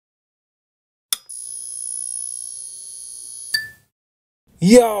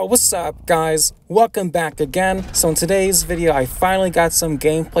Yo, what's up guys? Welcome back again. So in today's video, I finally got some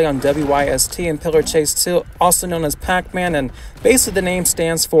gameplay on WYST and Pillar Chase 2, also known as Pac-Man, and basically the name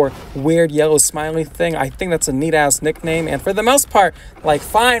stands for Weird Yellow Smiley Thing. I think that's a neat-ass nickname, and for the most part,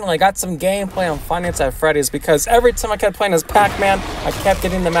 finally got some gameplay on Five Nights at Freddy's, because every time I kept playing as Pac-Man, I kept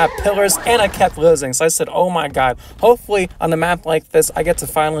getting the map Pillars, and I kept losing. So I said, oh my god, hopefully on a map like this, I get to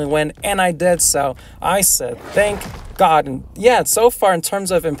finally win, and I did. So I said, thank God. And yeah, so far in terms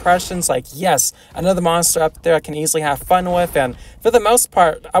of impressions, yes, another monster up there I can easily have fun with. And for the most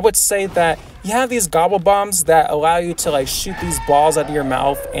part, I would say that you have these gobble bombs that allow you to shoot these balls out of your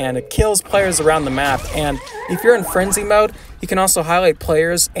mouth, and it kills players around the map. And if you're in frenzy mode, you can also highlight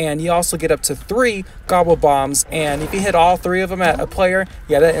players, and you also get up to 3 gobble bombs, and if you hit all 3 of them at a player,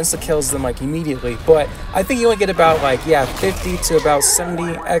 yeah, that insta kills them immediately. But I think you only get about 50 to about 70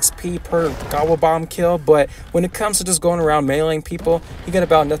 XP per gobble bomb kill. But when it comes to just going around meleeing people, you get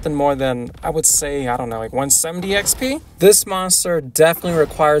about nothing more than, I would say, I don't know, 170 XP. This monster definitely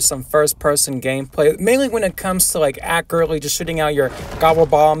requires some first person gameplay, mainly when it comes to accurately just shooting out your gobble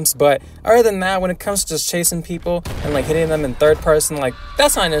bombs. But other than that, when it comes to just chasing people and hitting them in third person,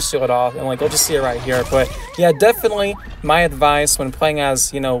 that's not an issue at all. And you'll just see it right here. But yeah, definitely my advice when playing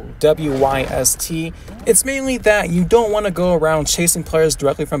as WYST, it's mainly that you don't want to go around chasing players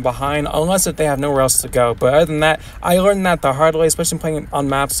directly from behind unless if they have nowhere else to go. But other than that, I learned that the hard way, especially playing on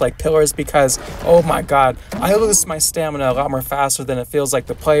maps like Pillars, because oh my god, I lose my stamina a lot more faster than it feels like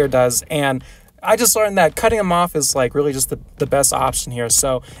the player does. And I just learned that cutting them off is really just the best option here.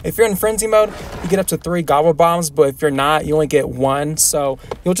 So if you're in frenzy mode, you get up to 3 gobble bombs, but if you're not, you only get 1. So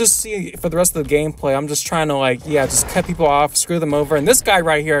you'll just see for the rest of the gameplay, I'm just trying to just cut people off, screw them over. And this guy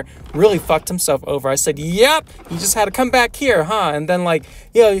right here really fucked himself over. I said, yep, you just had to come back here, huh? And then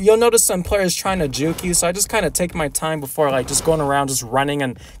you'll notice some players trying to juke you. So I just kind of take my time before just going around just running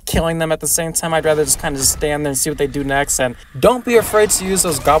and killing them at the same time. I'd rather just kind of just stand there and see what they do next. And don't be afraid to use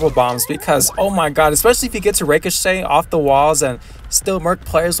those gobble bombs, because oh my god, especially if you get to ricochet off the walls and still murk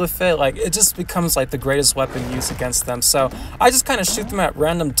players with it, it just becomes the greatest weapon used against them. So I just kind of shoot them at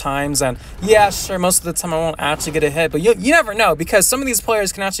random times, and yeah, sure, most of the time I won't actually get a hit, but you never know, because some of these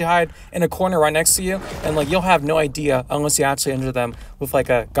players can actually hide in a corner right next to you, and you'll have no idea unless you actually injure them with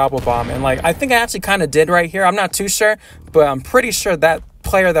a gobble bomb. And I think I actually kind of did right here. I'm not too sure, but I'm pretty sure that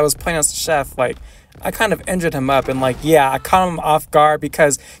player that was playing as the chef, I kind of injured him up, and yeah, I caught him off guard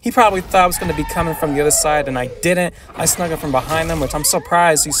because he probably thought I was going to be coming from the other side, and I didn't. I snuck up from behind him, which I'm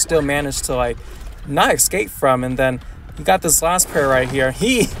surprised he still managed to not escape from. And then you got this last player right here.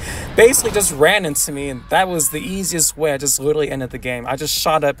 He basically just ran into me, and that was the easiest way. I just literally ended the game. I just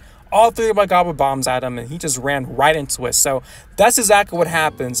shot up all 3 of my gobble bombs at him, and he just ran right into it. So that's exactly what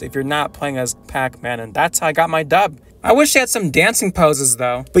happens if you're not playing as Pac-Man, and that's how I got my dub. I wish he had some dancing poses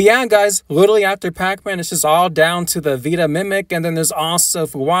though. But yeah guys, literally after Pac-Man, it's just all down to the Vita Mimic, and then there's also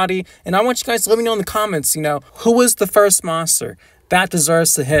Fuwadi. And I want you guys to let me know in the comments, who was the first monster that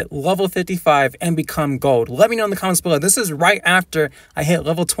deserves to hit level 55 and become gold. Let me know in the comments below. This is right after I hit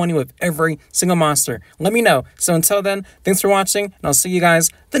level 20 with every single monster. Let me know. So until then, thanks for watching, and I'll see you guys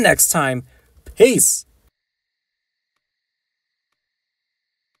the next time. Peace!